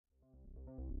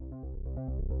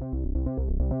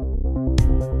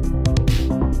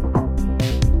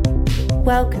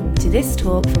Welcome to this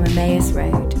talk from Emmaus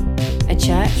Road, a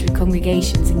church with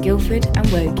congregations in Guildford and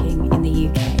Woking in the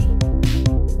UK.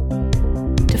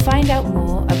 To find out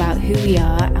more about who we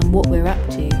are and what we're up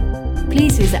to,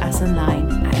 please visit us online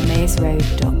at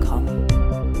emmausroad.com.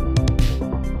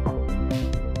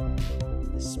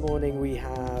 This morning we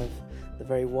have the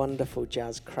very wonderful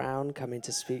Jazz Crown coming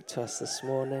to speak to us this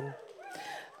morning.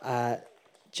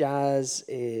 Jazz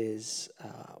is...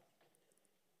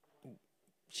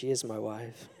 She is my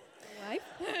wife.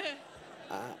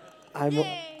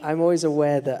 I'm always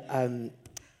aware that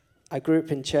I grew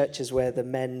up in churches where the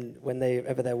men,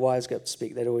 whenever their wives go up to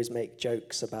speak, they'd always make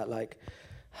jokes about like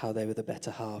how they were the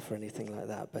better half or anything like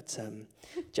that. But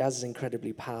Jazz is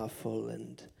incredibly powerful,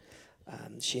 and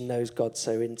she knows God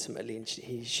so intimately, and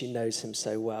she knows Him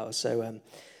so well. So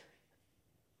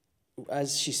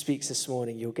as she speaks this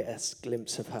morning, you'll get a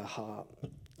glimpse of her heart,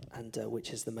 and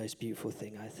which is the most beautiful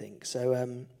thing, I think. So,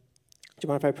 do you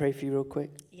mind if I pray for you real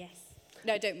quick? Yes.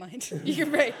 No, don't mind. You can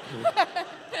pray.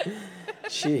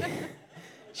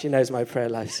 She knows my prayer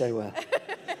life so well.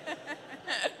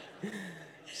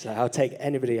 So I'll take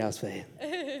anybody else for Him.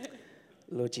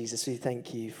 Lord Jesus, we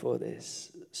thank you for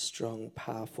this strong,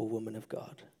 powerful woman of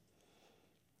God.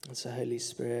 And so, Holy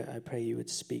Spirit, I pray you would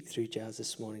speak through Jazz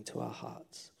this morning to our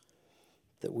hearts,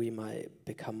 that we might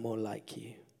become more like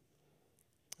you.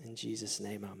 In Jesus'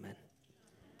 name, amen.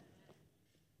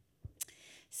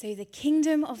 So the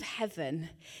kingdom of heaven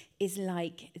is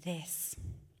like this.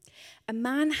 A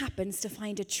man happens to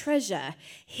find a treasure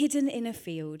hidden in a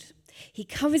field. He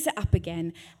covers it up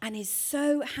again and is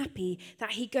so happy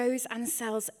that he goes and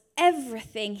sells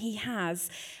everything he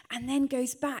has and then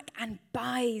goes back and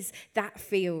buys that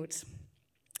field.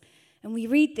 And we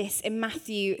read this in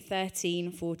Matthew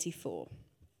 13:44.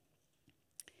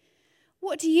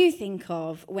 What do you think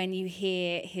of when you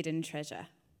hear hidden treasure?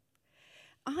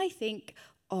 I think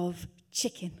of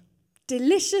chicken.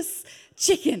 Delicious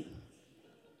chicken.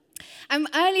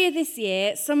 Earlier this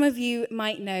year, some of you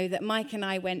might know that Mike and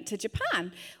I went to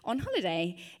Japan on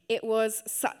holiday. It was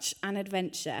such an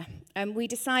adventure. We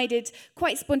decided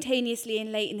quite spontaneously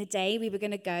and late in the day we were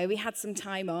going to go. We had some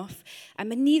time off. And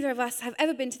neither of us have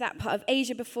ever been to that part of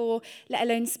Asia before, let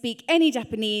alone speak any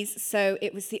Japanese, so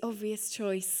it was the obvious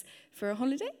choice for a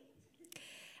holiday.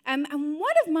 And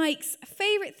one of Mike's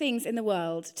favourite things in the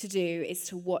world to do is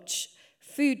to watch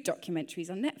food documentaries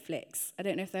on Netflix. I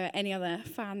don't know if there are any other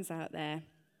fans out there.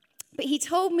 But he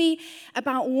told me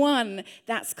about one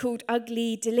that's called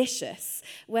Ugly Delicious,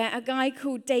 where a guy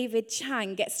called David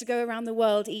Chang gets to go around the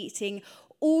world eating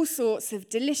all sorts of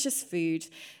delicious food,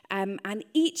 and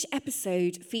each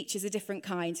episode features a different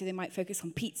kind, so they might focus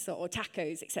on pizza or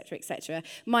tacos, etc., etc.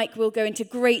 Mike will go into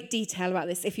great detail about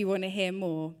this if you want to hear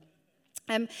more.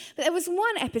 But there was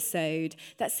one episode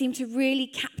that seemed to really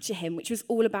capture him, which was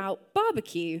all about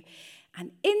barbecue.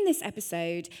 And in this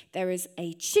episode, there is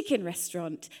a chicken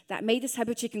restaurant that made this type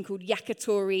of chicken called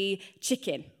yakitori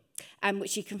chicken,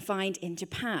 which you can find in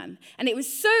Japan. And it was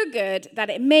so good that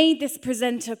it made this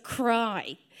presenter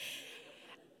cry.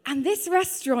 And this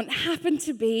restaurant happened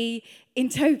to be in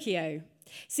Tokyo.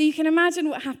 So you can imagine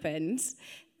what happened.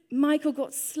 Michael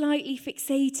got slightly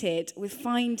fixated with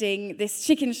finding this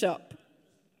chicken shop.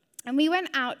 And we went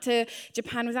out to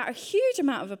Japan without a huge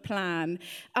amount of a plan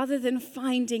other than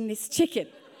finding this chicken.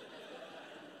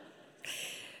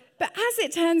 But as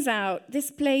it turns out,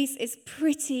 this place is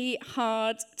pretty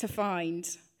hard to find.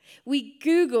 We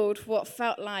Googled what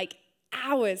felt like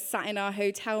hours sat in our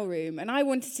hotel room, and I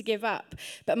wanted to give up,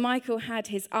 but Michael had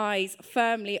his eyes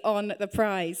firmly on the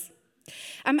prize.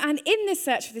 And in this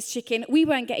search for this chicken, we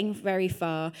weren't getting very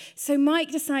far. So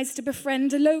Mike decides to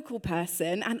befriend a local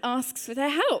person and asks for their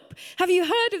help. Have you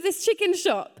heard of this chicken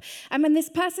shop? And this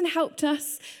person helped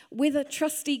us with a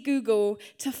trusty Google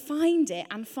to find it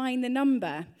and find the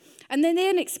number. And then they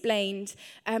explained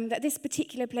that this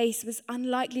particular place was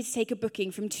unlikely to take a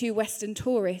booking from 2 Western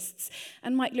tourists.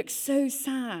 And Mike looked so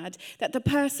sad that the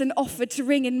person offered to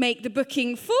ring and make the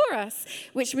booking for us,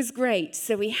 which was great.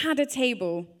 So we had a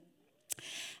table.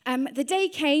 The day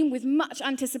came with much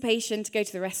anticipation to go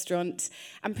to the restaurant,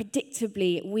 and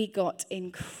predictably, we got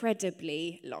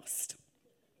incredibly lost.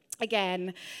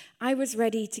 Again, I was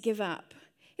ready to give up.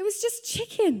 It was just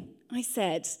chicken, I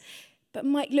said. But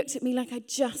Mike looked at me like I'd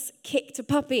just kicked a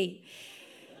puppy.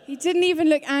 He didn't even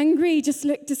look angry, he just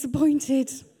looked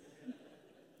disappointed.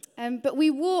 But we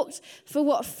walked for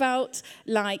what felt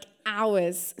like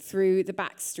hours through the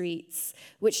back streets,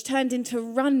 which turned into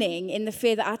running in the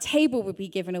fear that our table would be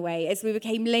given away as we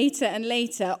became later and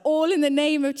later, all in the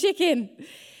name of chicken.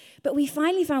 But we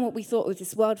finally found what we thought was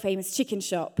this world-famous chicken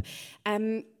shop.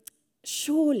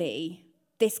 Surely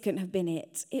this couldn't have been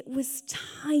it. It was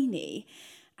tiny,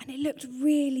 and it looked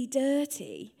really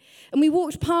dirty. And we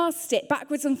walked past it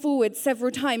backwards and forwards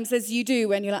several times, as you do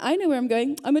when you're like, I know where I'm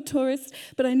going. I'm a tourist,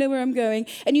 but I know where I'm going.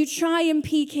 And you try and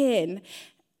peek in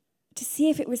to see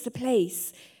if it was the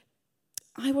place.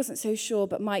 I wasn't so sure,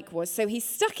 but Mike was. So he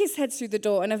stuck his head through the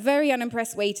door, and a very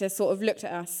unimpressed waiter sort of looked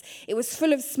at us. It was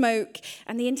full of smoke,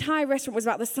 and the entire restaurant was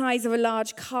about the size of a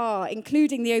large car,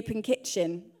 including the open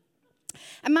kitchen.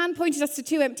 A man pointed us to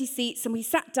 2 empty seats, and we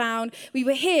sat down. We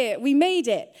were here. We made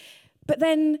it. But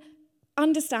then,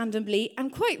 understandably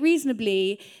and quite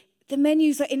reasonably, the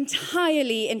menus are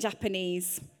entirely in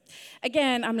Japanese.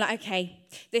 Again, I'm like, okay,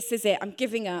 this is it. I'm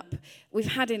giving up.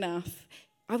 We've had enough.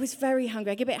 I was very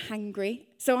hungry. I get a bit hangry.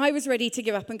 So I was ready to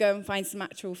give up and go and find some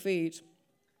actual food.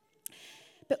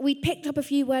 But we'd picked up a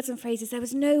few words and phrases. There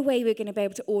was no way we were going to be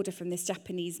able to order from this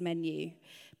Japanese menu.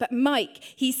 But Mike,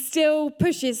 he still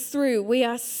pushes through. We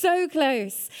are so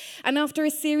close. And after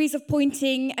a series of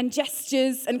pointing and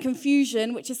gestures and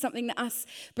confusion, which is something that us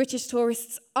British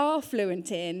tourists are fluent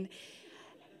in,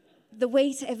 the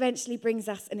waiter eventually brings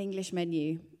us an English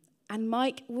menu. And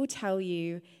Mike will tell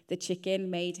you the chicken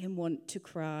made him want to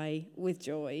cry with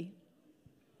joy.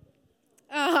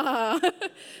 Ah, hooray,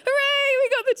 we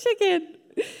got the chicken.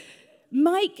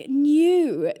 Mike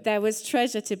knew there was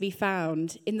treasure to be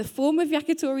found in the form of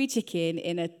yakitori chicken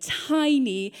in a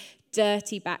tiny,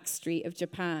 dirty back street of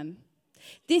Japan.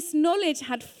 This knowledge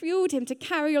had fueled him to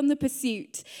carry on the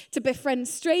pursuit, to befriend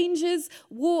strangers,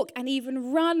 walk and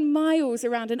even run miles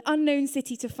around an unknown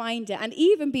city to find it, and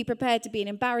even be prepared to be an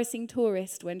embarrassing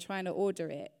tourist when trying to order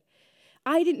it.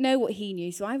 I didn't know what he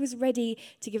knew, so I was ready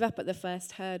to give up at the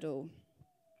first hurdle.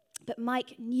 But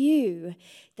Mike knew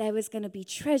there was going to be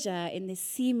treasure in this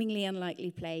seemingly unlikely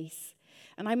place.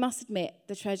 And I must admit,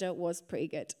 the treasure was pretty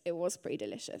good. It was pretty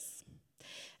delicious.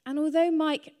 And although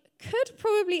Mike could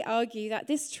probably argue that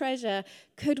this treasure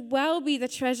could well be the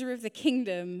treasure of the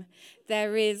kingdom,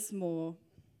 there is more.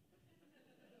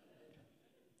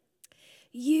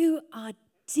 You are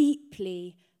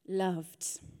deeply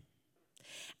loved.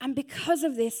 And because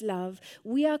of this love,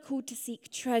 we are called to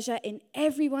seek treasure in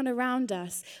everyone around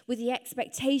us with the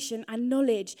expectation and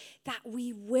knowledge that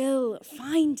we will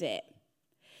find it.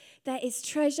 There is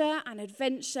treasure and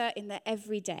adventure in the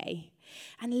everyday.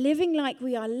 And living like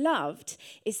we are loved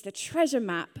is the treasure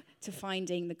map to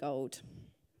finding the gold.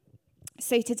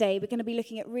 So today we're going to be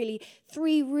looking at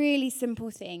three really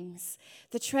simple things.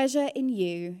 The treasure in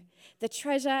you, the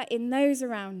treasure in those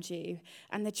around you,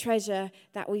 and the treasure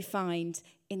that we find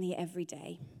in the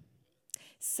everyday.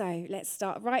 So let's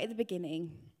start right at the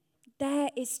beginning. There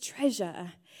is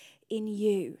treasure in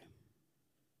you.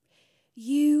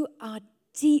 You are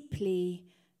deeply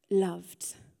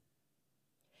loved.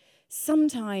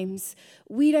 Sometimes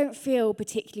we don't feel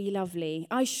particularly lovely.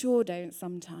 I sure don't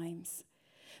sometimes.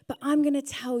 But I'm going to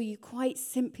tell you quite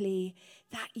simply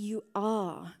that you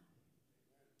are.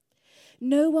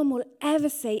 No one will ever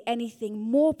say anything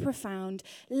more profound,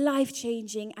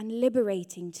 life-changing, and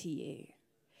liberating to you.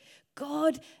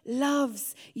 God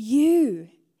loves you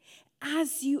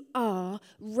as you are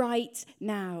right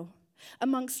now.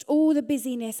 Amongst all the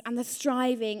busyness and the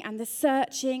striving and the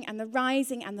searching and the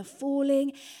rising and the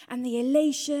falling and the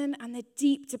elation and the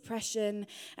deep depression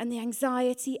and the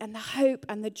anxiety and the hope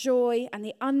and the joy and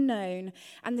the unknown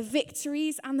and the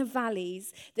victories and the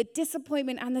valleys, the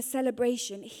disappointment and the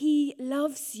celebration, He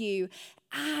loves you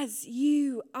as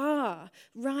you are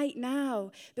right now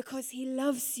because He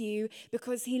loves you,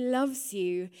 because He loves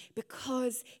you,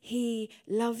 because He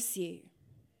loves you.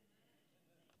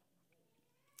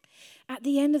 At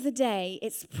the end of the day,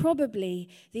 it's probably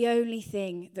the only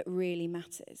thing that really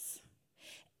matters.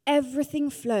 Everything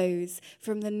flows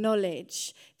from the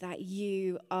knowledge that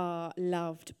you are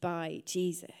loved by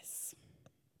Jesus.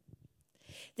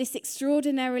 This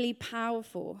extraordinarily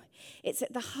powerful, it's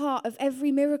at the heart of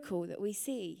every miracle that we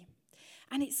see.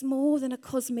 And it's more than a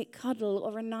cosmic cuddle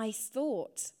or a nice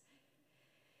thought.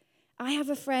 I have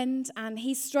a friend and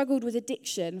he struggled with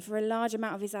addiction for a large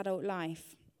amount of his adult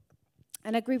life.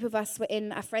 And a group of us were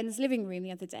in a friend's living room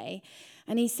the other day.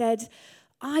 And he said,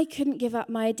 I couldn't give up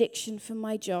my addiction for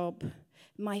my job,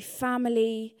 my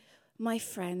family, my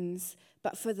friends,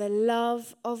 but for the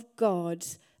love of God,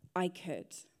 I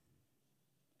could.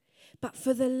 But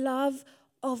for the love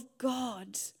of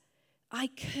God, I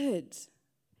could.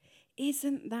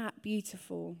 Isn't that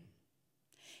beautiful?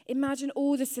 Imagine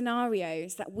all the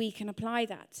scenarios that we can apply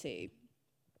that to.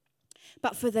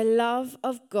 But for the love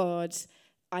of God,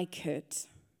 I could.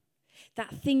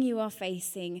 that thing you are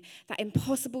facing, that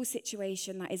impossible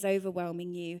situation that is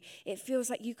overwhelming you. It feels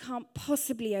like you can't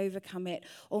possibly overcome it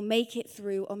or make it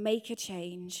through or make a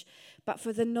change. But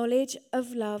for the knowledge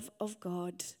of love of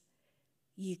God,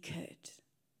 you could.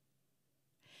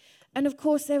 And of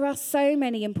course, there are so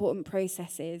many important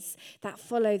processes that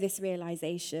follow this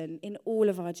realization in all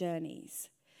of our journeys.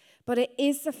 But it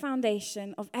is the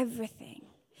foundation of everything.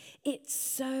 It's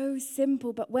so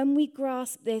simple, but when we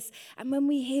grasp this and when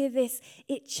we hear this,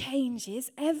 it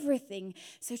changes everything.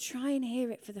 So try and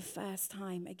hear it for the first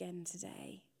time again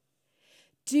today.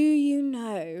 Do you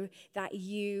know that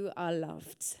you are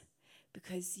loved?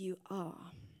 Because you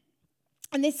are.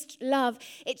 And this love,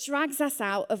 it drags us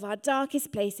out of our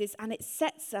darkest places and it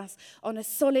sets us on a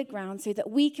solid ground so that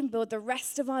we can build the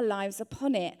rest of our lives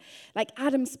upon it. Like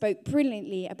Adam spoke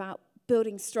brilliantly about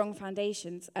building strong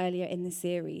foundations earlier in the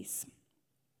series.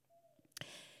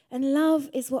 And love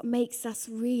is what makes us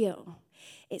real.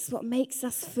 It's what makes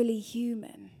us fully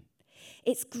human.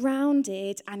 It's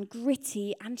grounded and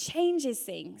gritty and changes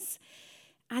things.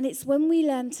 And it's when we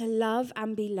learn to love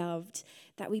and be loved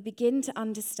that we begin to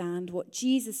understand what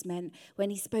Jesus meant when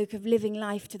he spoke of living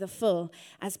life to the full,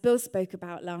 as Bill spoke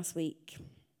about last week.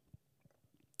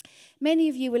 Many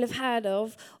of you will have heard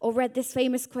of or read this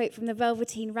famous quote from The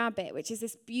Velveteen Rabbit, which is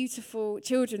this beautiful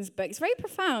children's book. It's very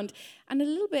profound and a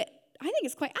little bit, I think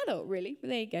it's quite adult, really. But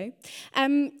there you go.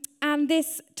 And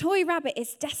this toy rabbit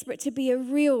is desperate to be a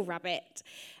real rabbit.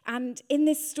 And in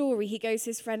this story, he goes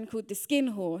to his friend called the Skin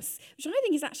Horse, which I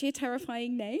think is actually a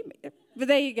terrifying name. But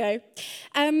there you go.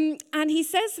 And he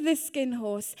says to this Skin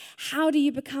Horse, "How do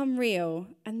you become real?"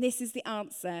 And this is the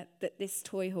answer that this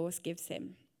toy horse gives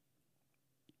him.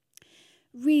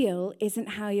 Real isn't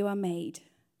how you are made.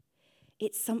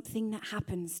 It's something that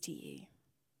happens to you.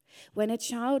 When a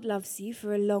child loves you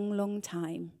for a long, long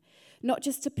time, not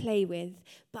just to play with,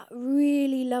 but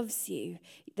really loves you,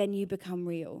 then you become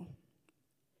real.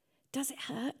 Does it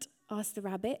hurt? Asked the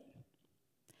rabbit.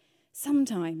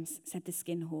 Sometimes, said the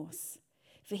Skin Horse,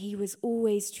 for he was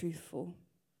always truthful.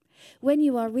 When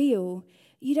you are real,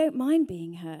 you don't mind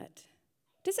being hurt.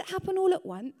 Does it happen all at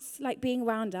once, like being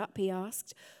wound up, he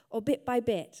asked, or bit by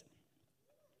bit?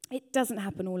 It doesn't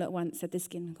happen all at once, said the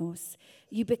Skin Horse.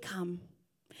 You become.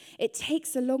 It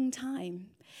takes a long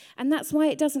time. And that's why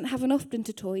it doesn't happen often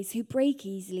to toys who break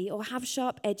easily or have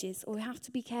sharp edges or have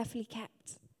to be carefully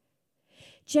kept.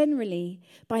 Generally,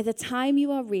 by the time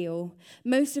you are real,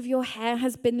 most of your hair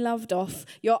has been loved off,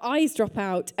 your eyes drop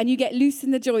out, and you get loose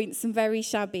in the joints and very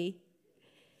shabby.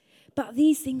 But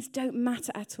these things don't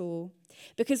matter at all,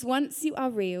 because once you are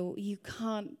real, you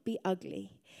can't be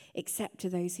ugly, except to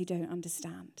those who don't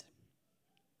understand.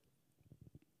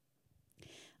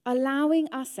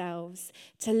 Allowing ourselves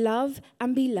to love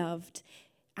and be loved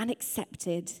and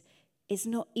accepted is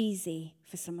not easy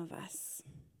for some of us.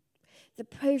 The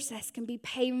process can be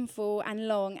painful and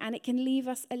long, and it can leave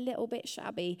us a little bit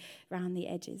shabby around the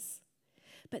edges.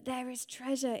 But there is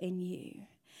treasure in you,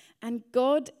 and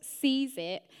God sees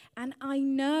it, and I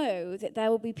know that there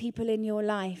will be people in your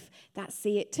life that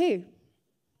see it too.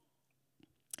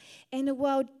 In a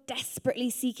world desperately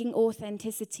seeking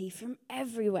authenticity from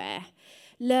everywhere,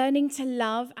 learning to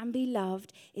love and be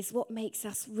loved is what makes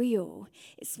us real.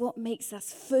 It's what makes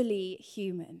us fully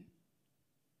human.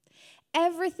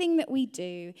 Everything that we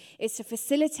do is to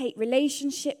facilitate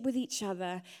relationship with each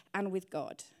other and with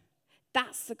God.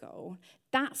 That's the goal.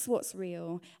 That's what's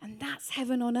real. And that's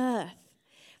heaven on earth.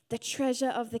 The treasure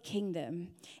of the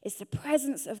kingdom is the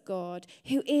presence of God,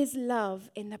 who is love,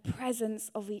 in the presence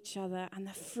of each other and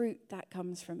the fruit that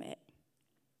comes from it.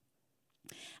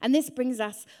 And this brings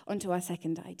us onto our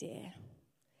second idea.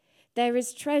 There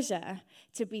is treasure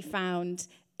to be found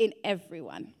in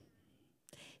everyone.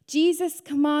 Jesus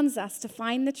commands us to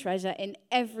find the treasure in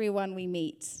everyone we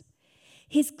meet.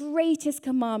 His greatest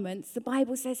commandments, the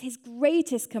Bible says his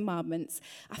greatest commandments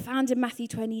are found in Matthew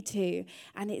 22,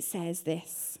 and it says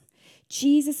this.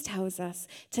 Jesus tells us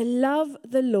to love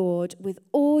the Lord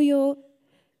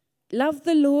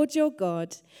your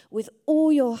God with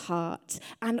all your heart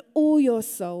and all your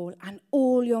soul and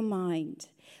all your mind.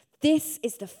 This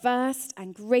is the first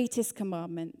and greatest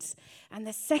commandment, and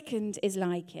the second is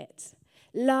like it.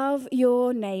 Love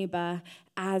your neighbor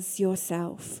as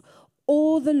yourself.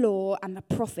 All the law and the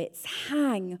prophets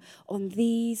hang on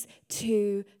these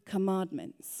two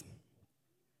commandments.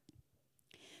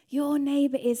 Your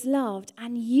neighbor is loved,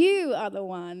 and you are the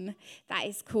one that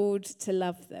is called to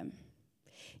love them.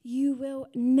 You will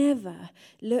never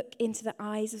look into the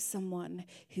eyes of someone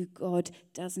who God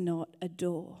does not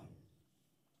adore.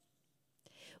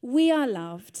 We are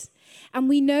loved, and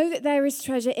we know that there is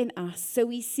treasure in us, so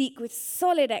we seek with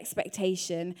solid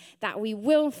expectation that we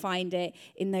will find it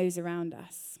in those around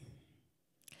us.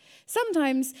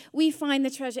 Sometimes we find the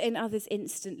treasure in others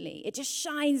instantly. It just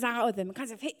shines out of them and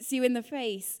kind of hits you in the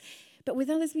face. But with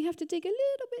others, we have to dig a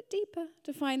little bit deeper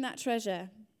to find that treasure.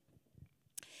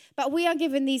 But we are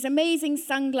given these amazing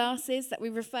sunglasses that we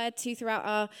referred to throughout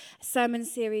our sermon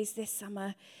series this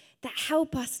summer that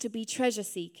help us to be treasure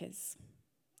seekers.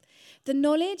 The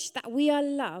knowledge that we are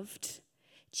loved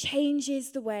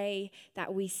changes the way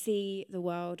that we see the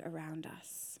world around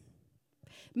us.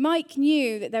 Mike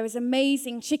knew that there was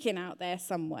amazing chicken out there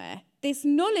somewhere. This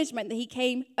knowledge meant that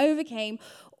he overcame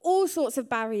all sorts of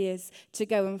barriers to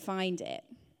go and find it.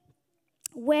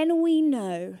 When we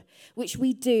know, which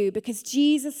we do because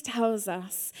Jesus tells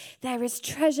us there is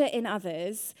treasure in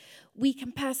others, we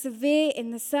can persevere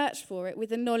in the search for it with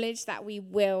the knowledge that we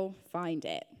will find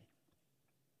it.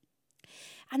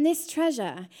 And this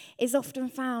treasure is often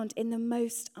found in the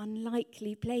most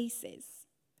unlikely places.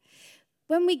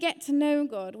 When we get to know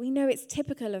God, we know it's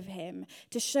typical of him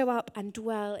to show up and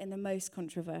dwell in the most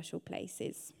controversial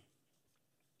places.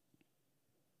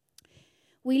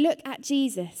 We look at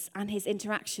Jesus and his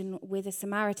interaction with a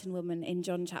Samaritan woman in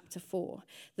John chapter 4,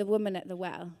 the woman at the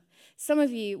well. Some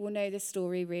of you will know this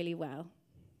story really well.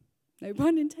 No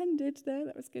pun intended there.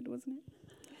 That was good, wasn't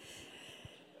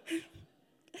it?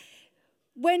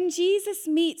 When Jesus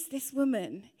meets this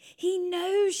woman, he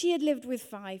knows she had lived with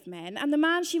 5 men, and the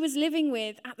man she was living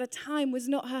with at the time was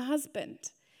not her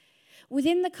husband.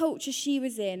 Within the culture she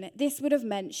was in, this would have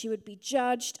meant she would be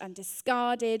judged and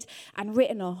discarded and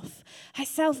written off. Her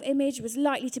self-image was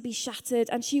likely to be shattered,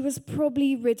 and she was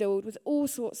probably riddled with all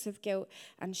sorts of guilt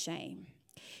and shame.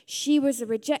 She was a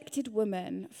rejected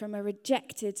woman from a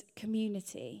rejected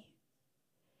community.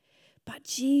 But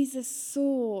Jesus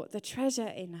saw the treasure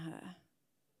in her.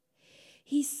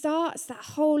 He starts that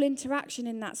whole interaction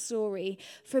in that story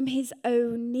from his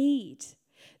own need.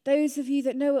 Those of you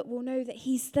that know it will know that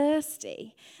he's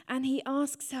thirsty, and he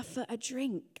asks her for a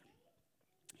drink.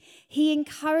 He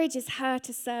encourages her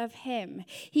to serve him.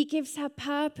 He gives her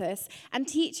purpose and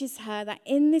teaches her that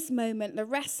in this moment, the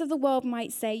rest of the world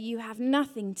might say, you have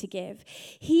nothing to give.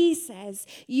 He says,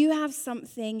 you have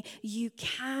something you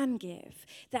can give,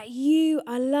 that you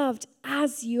are loved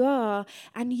as you are,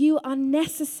 and you are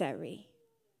necessary.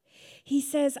 He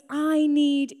says, I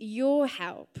need your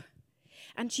help,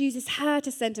 and chooses her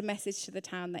to send a message to the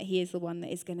town that he is the one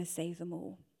that is going to save them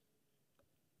all.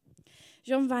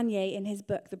 Jean Vanier, in his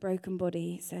book, The Broken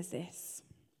Body, says this: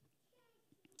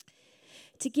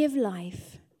 to give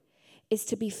life is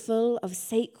to be full of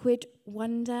sacred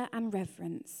wonder and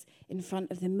reverence in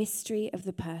front of the mystery of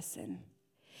the person.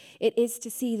 It is to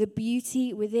see the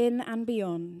beauty within and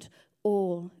beyond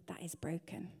all that is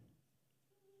broken.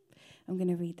 I'm going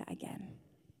to read that again.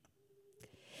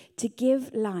 To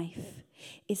give life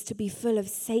is to be full of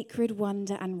sacred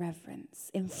wonder and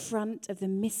reverence in front of the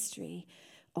mystery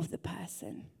of the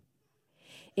person.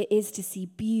 It is to see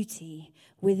beauty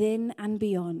within and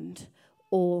beyond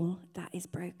all that is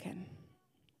broken.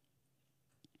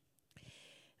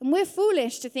 And we're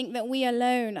foolish to think that we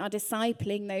alone are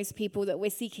discipling those people that we're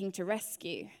seeking to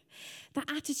rescue. That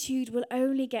attitude will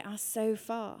only get us so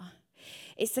far.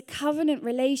 It's a covenant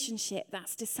relationship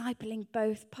that's discipling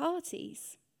both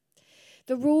parties.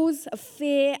 The rules of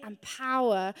fear and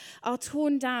power are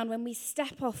torn down when we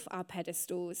step off our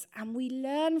pedestals and we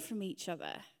learn from each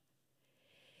other.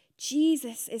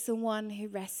 Jesus is the one who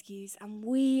rescues, and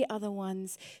we are the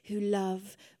ones who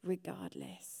love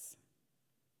regardless.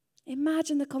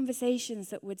 Imagine the conversations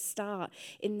that would start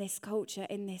in this culture,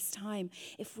 in this time,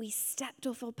 if we stepped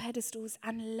off our pedestals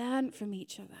and learned from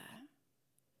each other.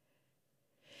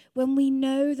 When we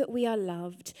know that we are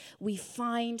loved, we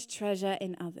find treasure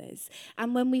in others.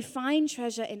 And when we find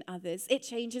treasure in others, it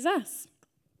changes us.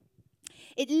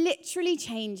 It literally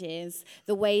changes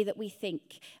the way that we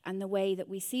think and the way that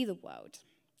we see the world.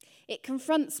 It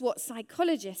confronts what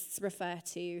psychologists refer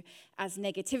to as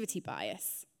negativity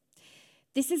bias.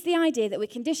 This is the idea that we're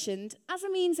conditioned, as a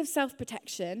means of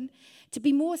self-protection, to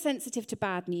be more sensitive to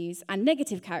bad news and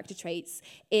negative character traits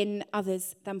in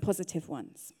others than positive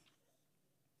ones.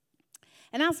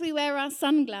 And as we wear our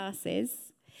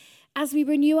sunglasses, as we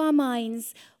renew our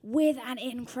minds with and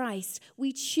in Christ,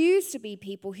 we choose to be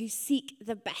people who seek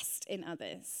the best in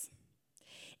others.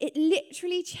 It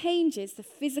literally changes the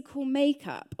physical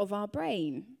makeup of our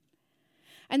brain.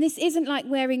 And this isn't like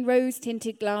wearing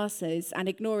rose-tinted glasses and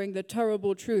ignoring the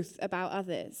terrible truth about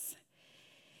others.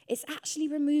 It's actually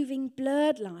removing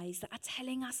blurred lies that are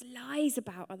telling us lies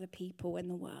about other people in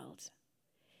the world.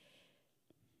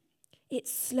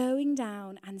 It's slowing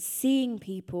down and seeing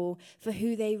people for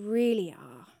who they really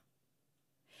are.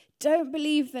 Don't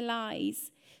believe the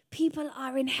lies. People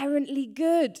are inherently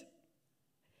good.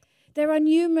 There are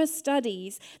numerous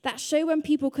studies that show when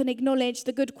people can acknowledge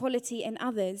the good quality in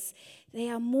others, they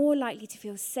are more likely to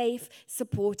feel safe,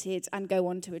 supported, and go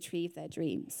on to achieve their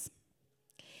dreams.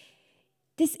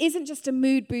 This isn't just a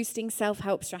mood-boosting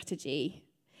self-help strategy,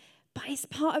 but it's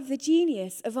part of the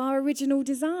genius of our original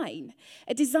design,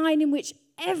 a design in which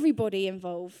everybody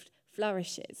involved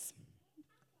flourishes.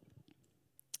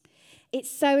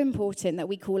 It's so important that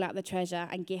we call out the treasure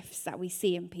and gifts that we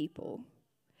see in people.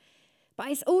 But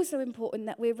it's also important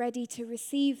that we're ready to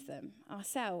receive them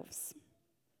ourselves.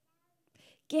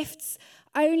 Gifts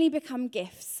only become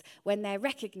gifts when they're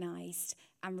recognized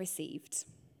and received.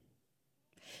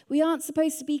 We aren't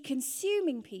supposed to be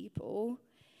consuming people,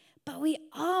 but we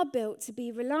are built to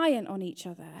be reliant on each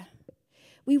other.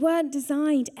 We weren't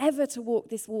designed ever to walk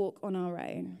this walk on our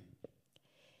own.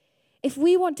 If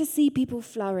we want to see people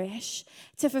flourish,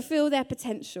 to fulfill their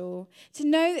potential, to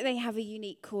know that they have a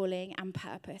unique calling and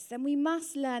purpose, then we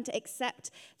must learn to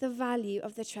accept the value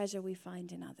of the treasure we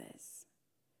find in others.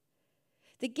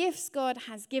 The gifts God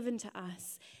has given to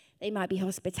us, they might be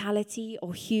hospitality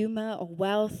or humor or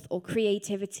wealth or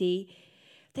creativity,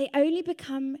 they only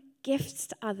become gifts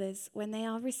to others when they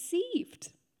are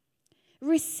received.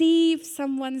 Receive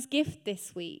someone's gift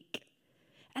this week.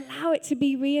 Allow it to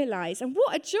be realized. And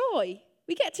what a joy.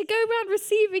 We get to go around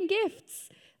receiving gifts.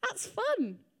 That's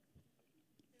fun.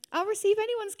 I'll receive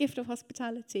anyone's gift of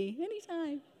hospitality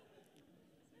anytime.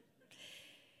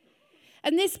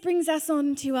 And this brings us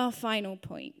on to our final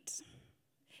point.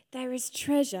 There is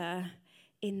treasure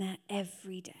in their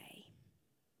everyday.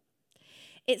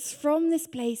 It's from this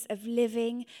place of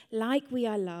living like we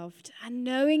are loved and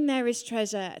knowing there is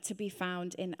treasure to be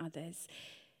found in others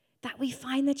that we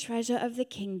find the treasure of the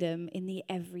kingdom in the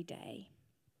everyday.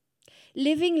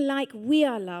 Living like we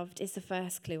are loved is the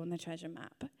first clue on the treasure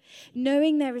map.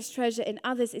 Knowing there is treasure in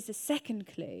others is the second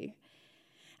clue.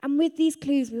 And with these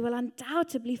clues, we will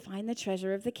undoubtedly find the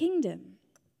treasure of the kingdom.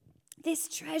 This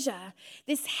treasure,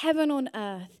 this heaven on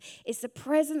earth, is the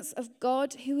presence of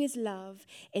God who is love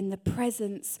in the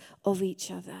presence of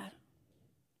each other.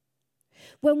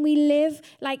 When we live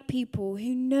like people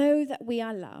who know that we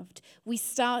are loved, we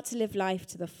start to live life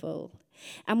to the full.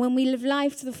 And when we live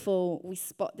life to the full, we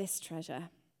spot this treasure.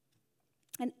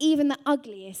 And even the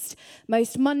ugliest,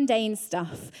 most mundane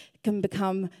stuff can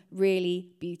become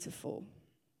really beautiful.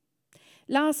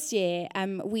 Last year,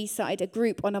 we started a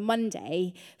group on a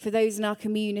Monday for those in our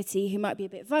community who might be a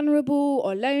bit vulnerable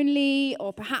or lonely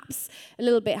or perhaps a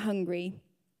little bit hungry.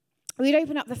 We'd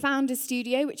open up the Founders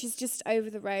Studio, which is just over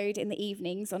the road in the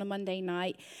evenings on a Monday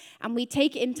night, and we'd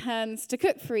take it in turns to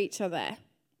cook for each other.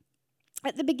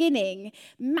 At the beginning,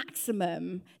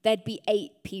 maximum, there'd be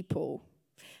 8 people.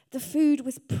 The food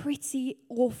was pretty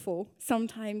awful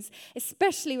sometimes,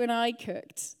 especially when I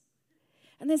cooked.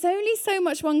 And there's only so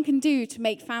much one can do to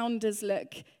make Founders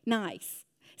look nice,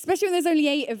 especially when there's only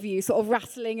 8 of you sort of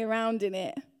rattling around in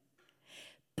it.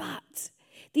 But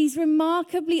these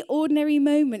remarkably ordinary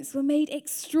moments were made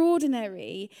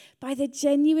extraordinary by the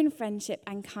genuine friendship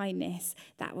and kindness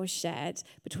that was shared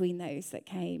between those that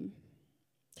came.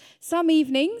 Some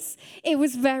evenings, it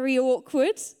was very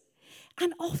awkward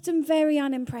and often very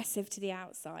unimpressive to the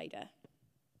outsider.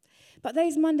 But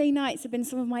those Monday nights have been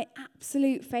some of my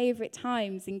absolute favourite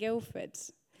times in Guildford.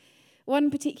 One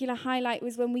particular highlight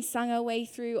was when we sang our way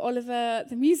through Oliver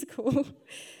the musical,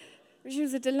 which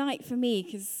was a delight for me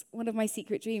because one of my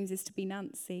secret dreams is to be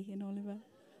Nancy in Oliver.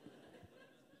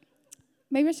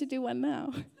 Maybe I should do one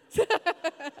now.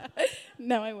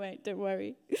 No, I won't, don't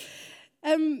worry.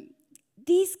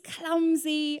 These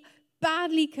clumsy,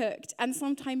 badly cooked, and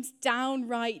sometimes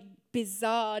downright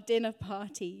bizarre dinner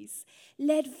parties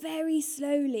led very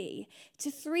slowly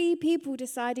to 3 people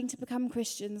deciding to become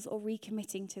Christians or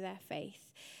recommitting to their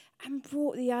faith and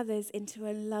brought the others into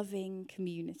a loving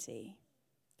community.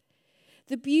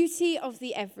 The beauty of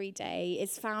the everyday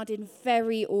is found in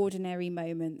very ordinary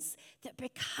moments that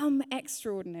become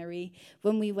extraordinary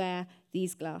when we wear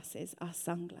these glasses, our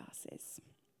sunglasses.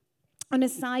 On a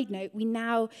side note, we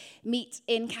now meet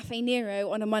in Cafe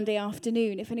Nero on a Monday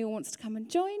afternoon. If anyone wants to come and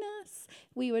join us,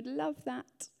 we would love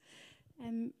that.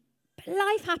 But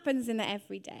life happens in the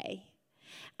everyday,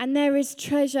 and there is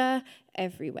treasure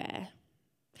everywhere.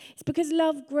 It's because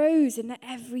love grows in the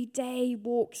everyday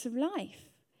walks of life.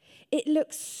 It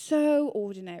looks so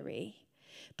ordinary,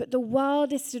 but the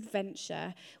wildest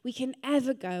adventure we can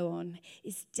ever go on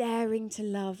is daring to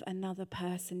love another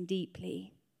person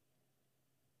deeply.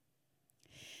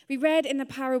 We read in the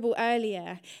parable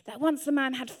earlier that once the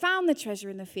man had found the treasure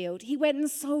in the field, he went and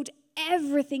sold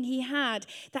everything he had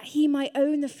that he might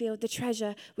own the field the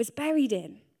treasure was buried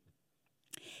in.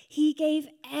 He gave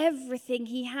everything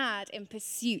he had in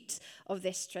pursuit of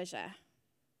this treasure.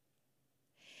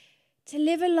 To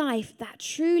live a life that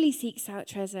truly seeks out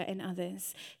treasure in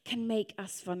others can make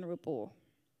us vulnerable.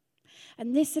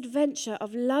 And this adventure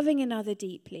of loving another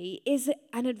deeply is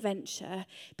an adventure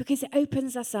because it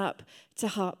opens us up to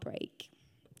heartbreak.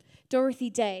 Dorothy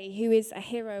Day, who is a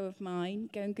hero of mine,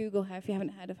 go and Google her if you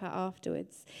haven't heard of her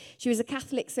afterwards. She was a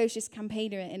Catholic socialist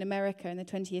campaigner in America in the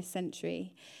 20th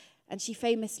century. And she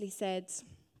famously said,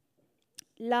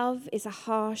 "Love is a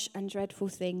harsh and dreadful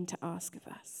thing to ask of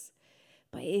us,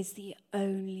 but it is the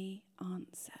only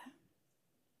answer."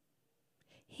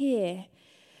 Here,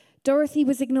 Dorothy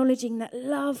was acknowledging that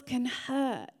love can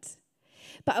hurt.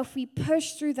 But if we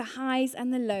push through the highs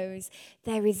and the lows,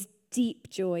 there is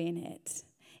deep joy in it.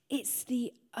 It's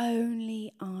the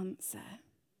only answer.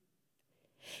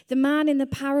 The man in the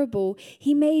parable,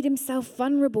 he made himself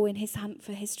vulnerable in his hunt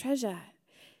for his treasure.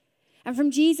 And from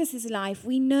Jesus' life,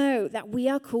 we know that we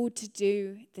are called to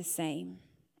do the same.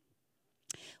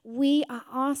 We are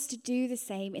asked to do the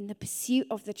same in the pursuit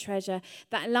of the treasure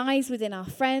that lies within our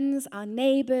friends, our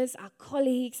neighbors, our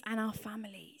colleagues, and our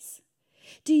families.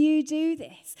 Do you do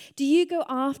this? Do you go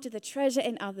after the treasure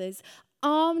in others,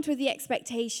 armed with the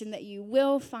expectation that you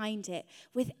will find it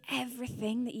with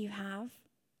everything that you have?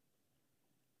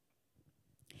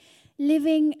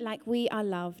 Living like we are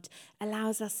loved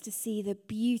allows us to see the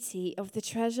beauty of the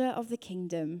treasure of the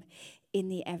kingdom in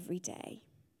the everyday.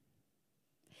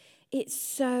 It's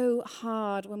so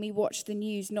hard when we watch the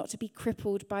news not to be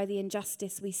crippled by the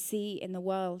injustice we see in the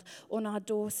world on our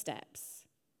doorsteps.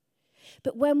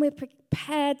 But when we're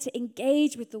prepared to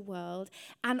engage with the world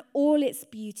and all its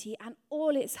beauty and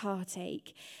all its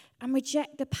heartache and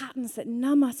reject the patterns that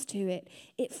numb us to it,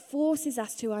 it forces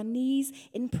us to our knees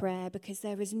in prayer because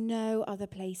there is no other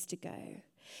place to go.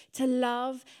 To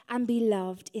love and be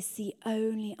loved is the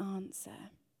only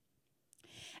answer.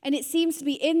 And it seems to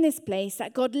be in this place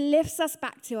that God lifts us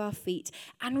back to our feet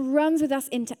and runs with us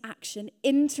into action,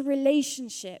 into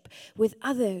relationship with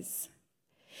others.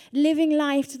 Living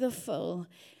life to the full,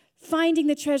 finding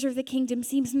the treasure of the kingdom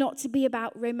seems not to be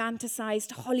about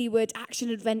romanticized Hollywood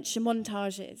action-adventure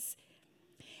montages.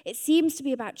 It seems to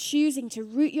be about choosing to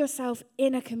root yourself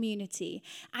in a community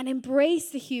and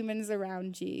embrace the humans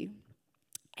around you.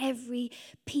 Every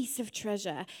piece of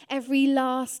treasure, every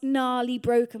last gnarly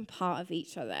broken part of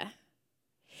each other.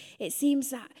 It seems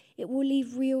that it will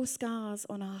leave real scars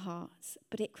on our hearts,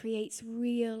 but it creates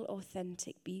real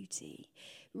authentic beauty,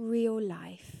 real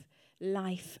life,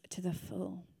 life to the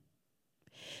full.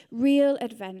 Real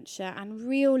adventure and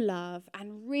real love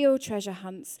and real treasure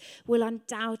hunts will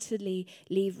undoubtedly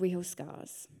leave real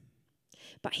scars.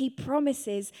 But he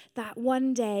promises that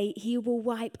one day he will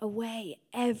wipe away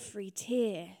every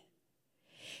tear.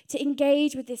 To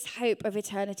engage with this hope of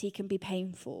eternity can be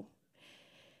painful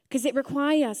because it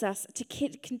requires us to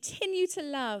continue to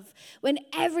love when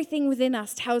everything within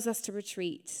us tells us to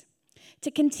retreat. To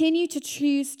continue to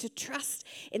choose to trust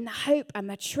in the hope and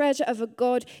the treasure of a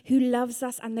God who loves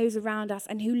us and those around us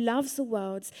and who loves the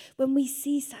world when we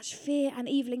see such fear and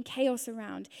evil and chaos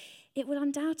around. It will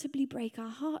undoubtedly break our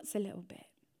hearts a little bit.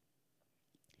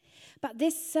 But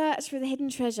this search for the hidden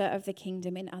treasure of the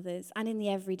kingdom in others and in the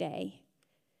everyday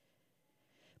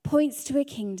points to a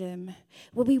kingdom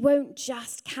where we won't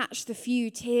just catch the few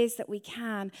tears that we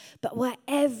can, but where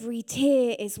every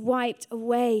tear is wiped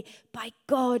away by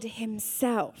God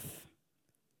himself.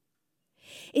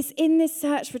 It's in this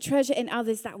search for treasure in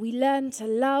others that we learn to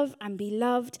love and be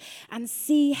loved and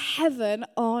see heaven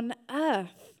on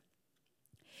earth.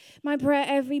 My prayer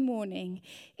every morning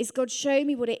is, God, show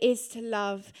me what it is to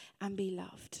love and be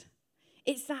loved.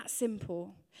 It's that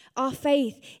simple. Our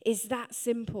faith is that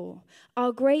simple.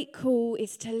 Our great call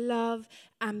is to love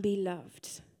and be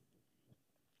loved.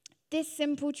 This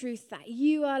simple truth that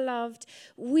you are loved,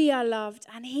 we are loved,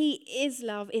 and he is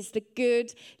love is the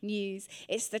good news.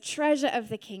 It's the treasure of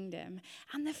the kingdom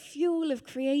and the fuel of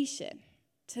creation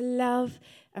to love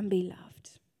and be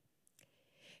loved.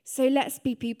 So let's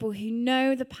be people who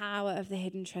know the power of the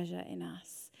hidden treasure in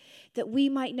us, that we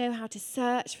might know how to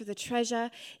search for the treasure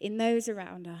in those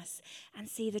around us and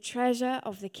see the treasure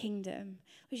of the kingdom,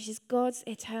 which is God's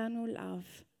eternal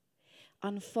love,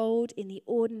 unfold in the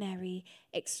ordinary,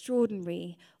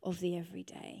 extraordinary of the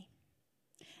everyday.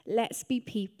 Let's be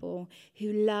people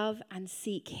who love and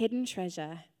seek hidden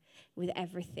treasure with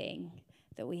everything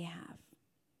that we have.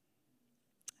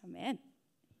 Amen.